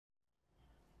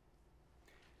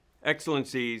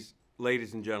Excellencies,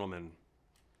 ladies and gentlemen,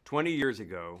 20 years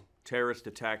ago, terrorists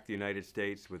attacked the United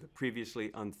States with a previously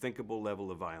unthinkable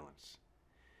level of violence.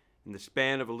 In the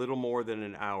span of a little more than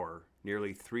an hour,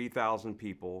 nearly 3,000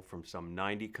 people from some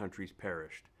 90 countries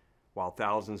perished, while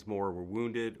thousands more were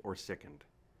wounded or sickened.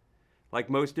 Like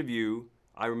most of you,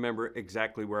 I remember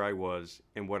exactly where I was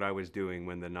and what I was doing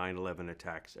when the 9/11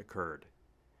 attacks occurred.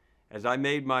 As I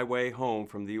made my way home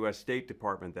from the U.S. State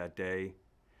Department that day,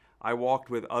 I walked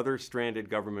with other stranded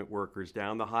government workers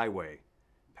down the highway,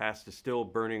 past the still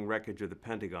burning wreckage of the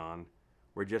Pentagon,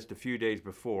 where just a few days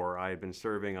before I had been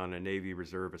serving on a Navy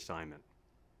Reserve assignment.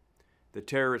 The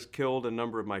terrorists killed a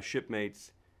number of my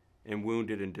shipmates and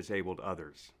wounded and disabled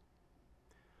others.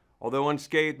 Although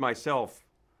unscathed myself,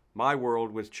 my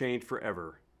world was changed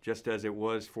forever, just as it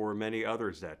was for many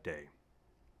others that day.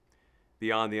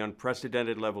 Beyond the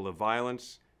unprecedented level of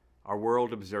violence, our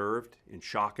world observed, in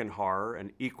shock and horror,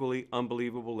 an equally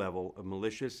unbelievable level of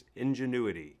malicious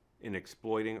ingenuity in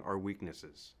exploiting our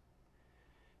weaknesses.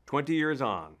 20 years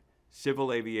on,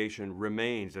 civil aviation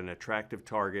remains an attractive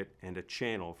target and a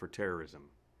channel for terrorism.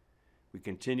 We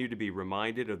continue to be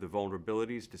reminded of the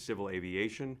vulnerabilities to civil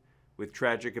aviation with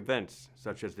tragic events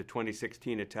such as the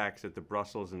 2016 attacks at the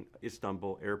Brussels and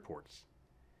Istanbul airports.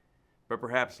 But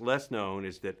perhaps less known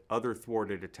is that other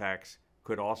thwarted attacks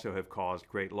could also have caused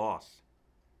great loss.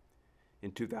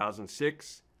 In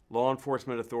 2006, law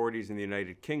enforcement authorities in the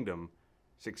United Kingdom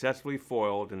successfully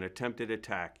foiled an attempted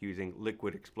attack using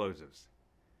liquid explosives.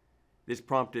 This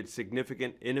prompted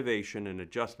significant innovation and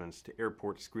adjustments to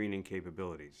airport screening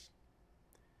capabilities.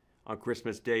 On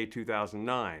Christmas Day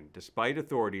 2009, despite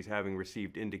authorities having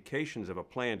received indications of a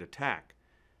planned attack,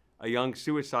 a young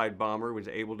suicide bomber was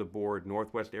able to board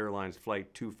Northwest Airlines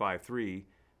Flight 253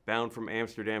 bound from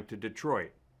Amsterdam to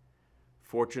Detroit.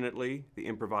 Fortunately, the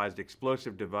improvised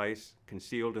explosive device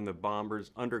concealed in the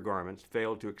bomber's undergarments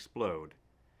failed to explode,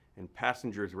 and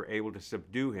passengers were able to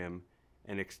subdue him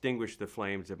and extinguish the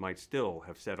flames that might still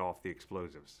have set off the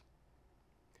explosives.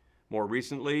 More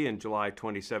recently, in July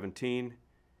 2017,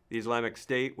 the Islamic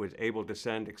State was able to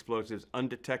send explosives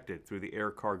undetected through the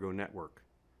air cargo network.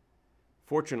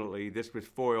 Fortunately, this was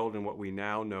foiled in what we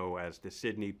now know as the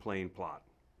Sydney plane plot.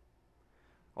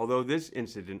 Although this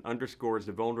incident underscores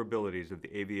the vulnerabilities of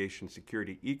the aviation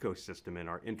security ecosystem in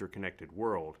our interconnected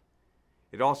world,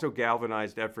 it also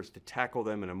galvanized efforts to tackle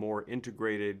them in a more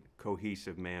integrated,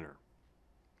 cohesive manner.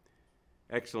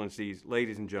 Excellencies,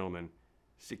 ladies and gentlemen,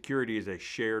 security is a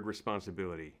shared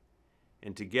responsibility,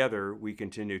 and together we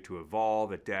continue to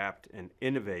evolve, adapt, and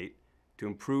innovate to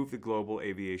improve the global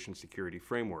aviation security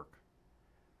framework.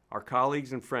 Our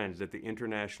colleagues and friends at the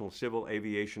International Civil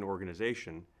Aviation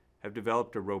Organization have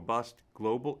developed a robust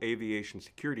global aviation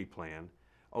security plan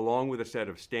along with a set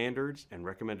of standards and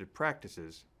recommended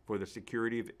practices for the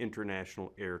security of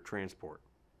international air transport.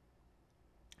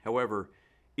 However,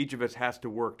 each of us has to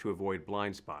work to avoid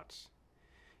blind spots.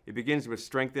 It begins with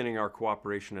strengthening our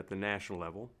cooperation at the national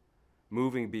level,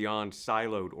 moving beyond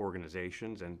siloed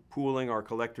organizations, and pooling our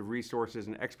collective resources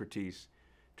and expertise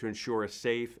to ensure a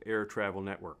safe air travel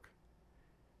network.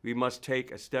 We must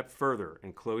take a step further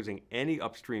in closing any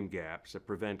upstream gaps that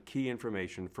prevent key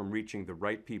information from reaching the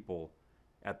right people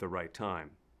at the right time.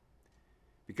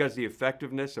 Because the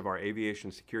effectiveness of our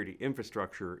aviation security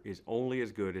infrastructure is only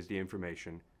as good as the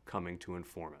information coming to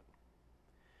inform it.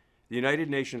 The United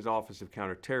Nations Office of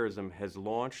Counter-Terrorism has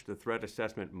launched the Threat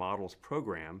Assessment Models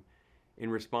Program in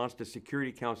response to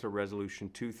Security Council Resolution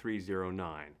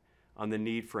 2309 on the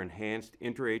need for enhanced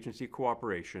interagency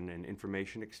cooperation and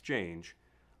information exchange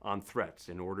on threats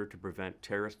in order to prevent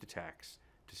terrorist attacks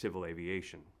to civil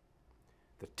aviation.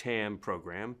 The TAM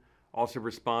Programme also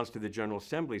responds to the General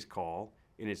Assembly's call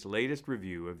in its latest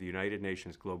review of the United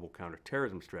Nations Global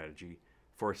Counterterrorism Strategy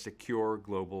for a secure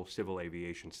global civil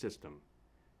aviation system.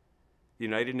 The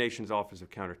United Nations Office of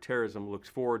Counterterrorism looks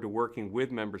forward to working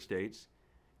with member states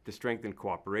to strengthen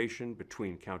cooperation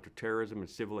between counterterrorism and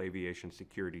civil aviation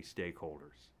security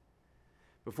stakeholders.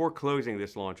 Before closing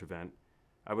this launch event,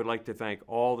 I would like to thank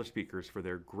all the speakers for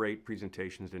their great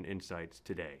presentations and insights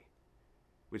today,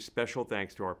 with special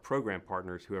thanks to our program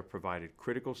partners who have provided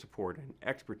critical support and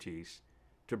expertise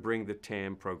to bring the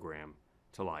TAM program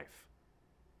to life.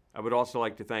 I would also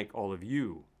like to thank all of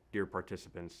you, dear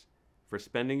participants, for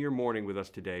spending your morning with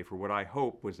us today for what I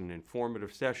hope was an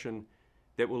informative session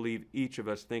that will leave each of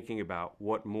us thinking about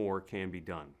what more can be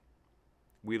done.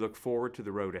 We look forward to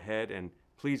the road ahead, and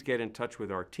please get in touch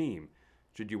with our team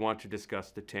should you want to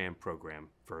discuss the TAM program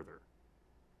further.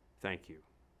 Thank you.